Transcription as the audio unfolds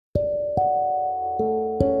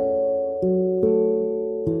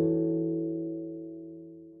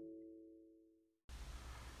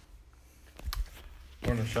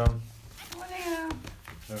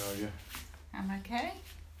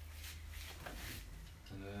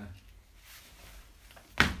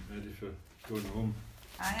for going home.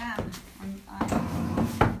 I am.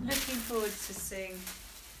 I'm looking forward to seeing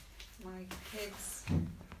my kids,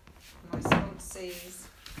 my salt seas,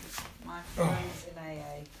 my friends in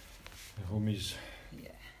AA. The homies. Yeah.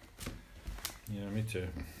 Yeah, me too.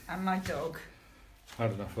 And my dog.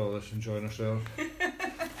 Had enough of all this, enjoying ourselves.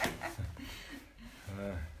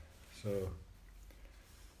 So,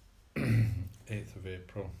 8th of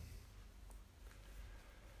April.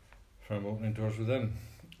 From Opening Doors Within.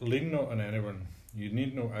 Lean not on anyone. You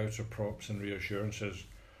need no outer props and reassurances,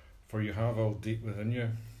 for you have all deep within you.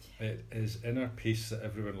 It is inner peace that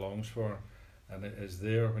everyone longs for, and it is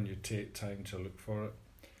there when you take time to look for it.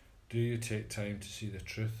 Do you take time to see the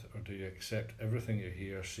truth, or do you accept everything you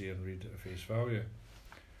hear, see and read at face value?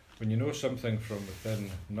 When you know something from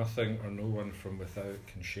within, nothing or no one from without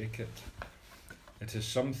can shake it. It is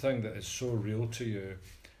something that is so real to you,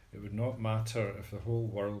 it would not matter if the whole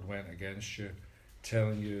world went against you,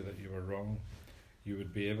 telling you that you were wrong. You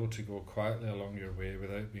would be able to go quietly along your way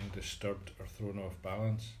without being disturbed or thrown off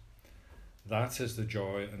balance. That is the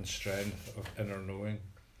joy and strength of inner knowing.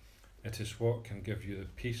 It is what can give you the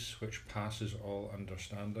peace which passes all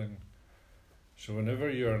understanding. So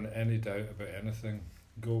whenever you are in any doubt about anything,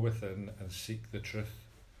 go within and seek the truth,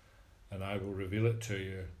 and I will reveal it to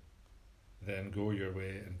you. Then go your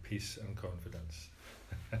way in peace and confidence.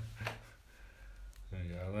 There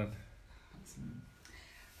you are then.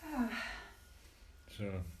 So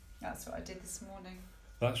That's what I did this morning.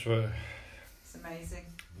 that's what, It's amazing.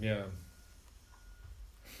 yeah,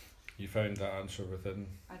 you found that answer within.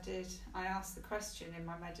 I did. I asked the question in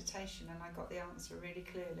my meditation and I got the answer really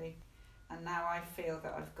clearly. And now I feel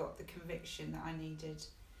that I've got the conviction that I needed.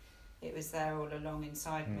 It was there all along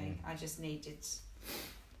inside me. I just needed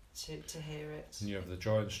to hear it. And you have the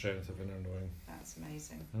joy and strength of inner knowing. That's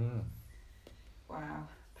amazing. Wow.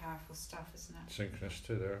 Powerful stuff, isn't it?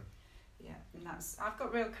 Synchronicity there. Yeah. And I've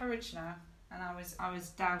got real courage now. And I was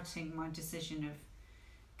doubting my decision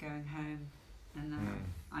of going home. And now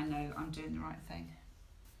I know I'm doing the right thing.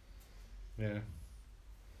 Yeah.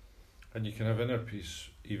 And you can have inner peace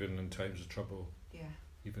even in times of trouble. Yeah.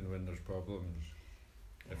 Even when there's problems.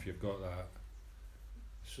 Yeah. If you've got that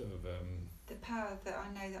sort of the power that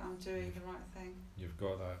I know that I'm doing the right thing. you've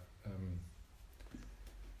got that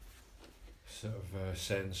sort of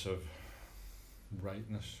sense of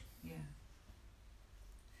rightness. Yeah.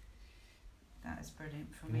 That is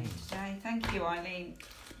brilliant for me today. Thank you, Eileen.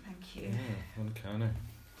 Thank you. Yeah, uncanny.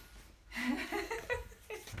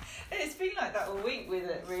 It's been like that all week with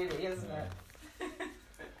it, really, hasn't it?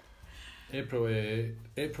 April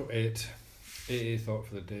 8, AA thought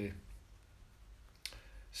for the day.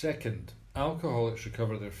 Second, alcoholics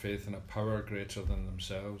recover their faith in a power greater than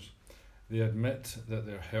themselves. They admit that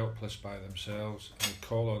they're helpless by themselves and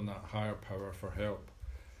call on that higher power for help.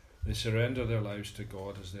 They surrender their lives to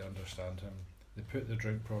God as they understand Him. They put the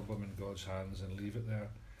drink problem in God's hands and leave it there.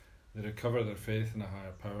 They recover their faith in a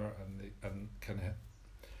higher power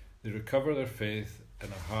They recover their faith in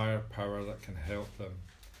a higher power that can help them.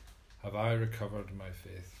 Have I recovered my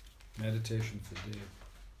faith? Meditation for the day.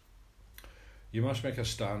 You must make a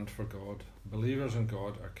stand for God. Believers in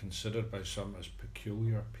God are considered by some as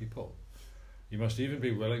peculiar people. You must even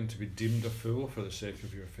be willing to be deemed a fool for the sake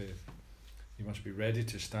of your faith. You must be ready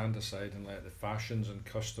to stand aside and let the fashions and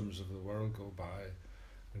customs of the world go by,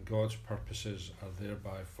 and God's purposes are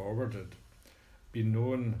thereby forwarded. Be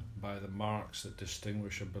known by the marks that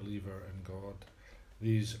distinguish a believer in God.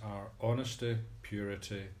 These are honesty,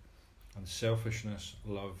 purity, unselfishness,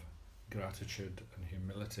 love, gratitude, and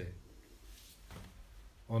humility.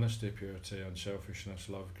 Honesty, purity, unselfishness,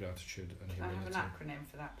 love, gratitude, and Can I humility. have an acronym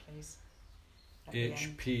for that, please? At the end.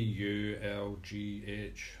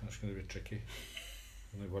 HPULGH. That's going to be tricky.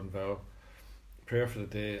 Only one vowel. Prayer for the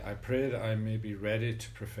day. I pray that I may be ready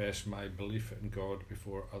to profess my belief in God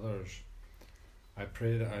before others. I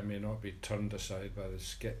pray that I may not be turned aside by the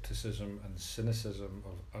scepticism and cynicism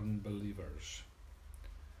of unbelievers.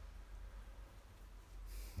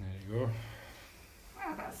 There you go.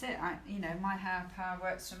 Well, that's it. My higher power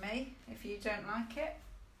works for me. If you don't like it,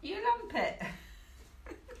 you lump it.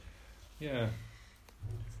 Yeah.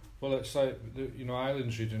 Well, it's like,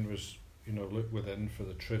 Eileen's reading was, look within for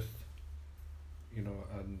the truth,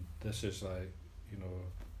 and this is like,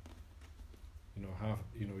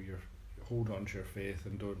 your hold on to your faith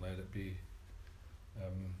and don't let it be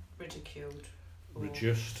Ridiculed.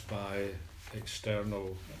 reduced by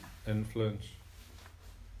external influence.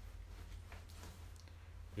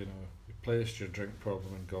 You placed your drink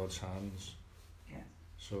problem in God's hands. Yeah.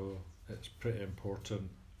 So it's pretty important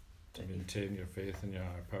to maintain your faith in your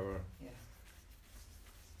higher power. Yeah.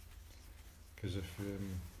 Because if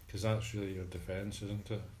Because that's really your defence,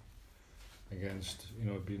 isn't it? Against,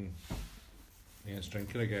 being against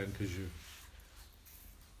drinking again, because your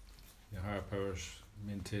higher powers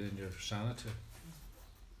maintaining your sanity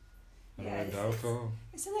around alcohol.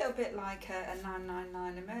 It's a little bit like a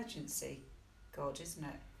 999 emergency God, isn't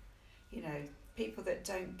it? People that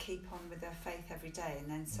don't keep on with their faith every day,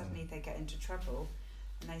 and then suddenly they get into trouble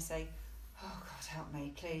and they say, oh God, help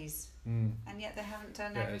me, please. And yet they haven't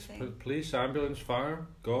done everything. It's police, ambulance, fire,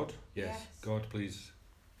 God. Yes. God, please.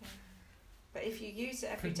 Yeah. But if you use it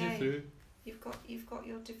every day, you've got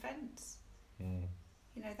your defence.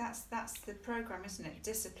 That's the programme, isn't it?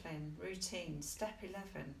 Discipline, routine, step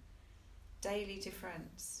 11, daily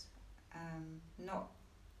defence, not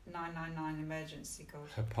 999 emergency God.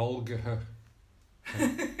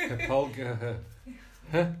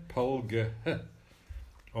 Hipolga.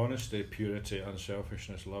 Honesty, purity,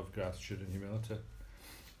 unselfishness, love, gratitude and humility.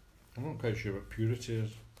 I'm not quite sure what purity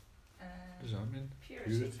is. What does that mean?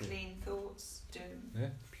 Purity. Clean thoughts,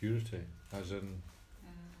 Yeah, purity, as in...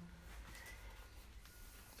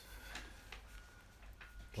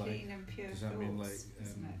 clean and pure does that thoughts, mean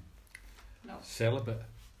isn't it? Not celibate?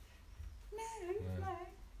 No,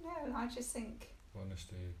 I just think...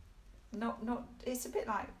 Honesty. Not. It's a bit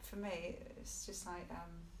like, for me, it's just like...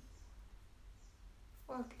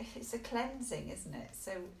 well, it's a cleansing, isn't it?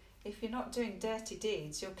 So if you're not doing dirty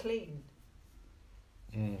deeds, you're clean.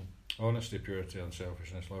 Honesty, purity,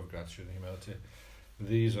 unselfishness, love, gratitude and humility.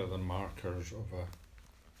 These are the markers of a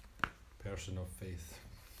person of faith.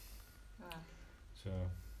 So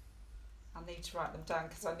I'll need to write them down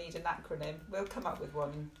because I need an acronym. We'll come up with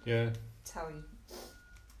one and tell you.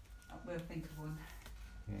 We'll think of one.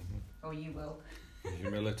 Or you will.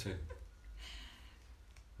 Humility.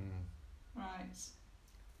 Right.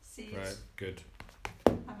 See you. Right, good.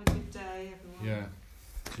 Have a good day, everyone. Yeah.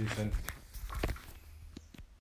 See you soon.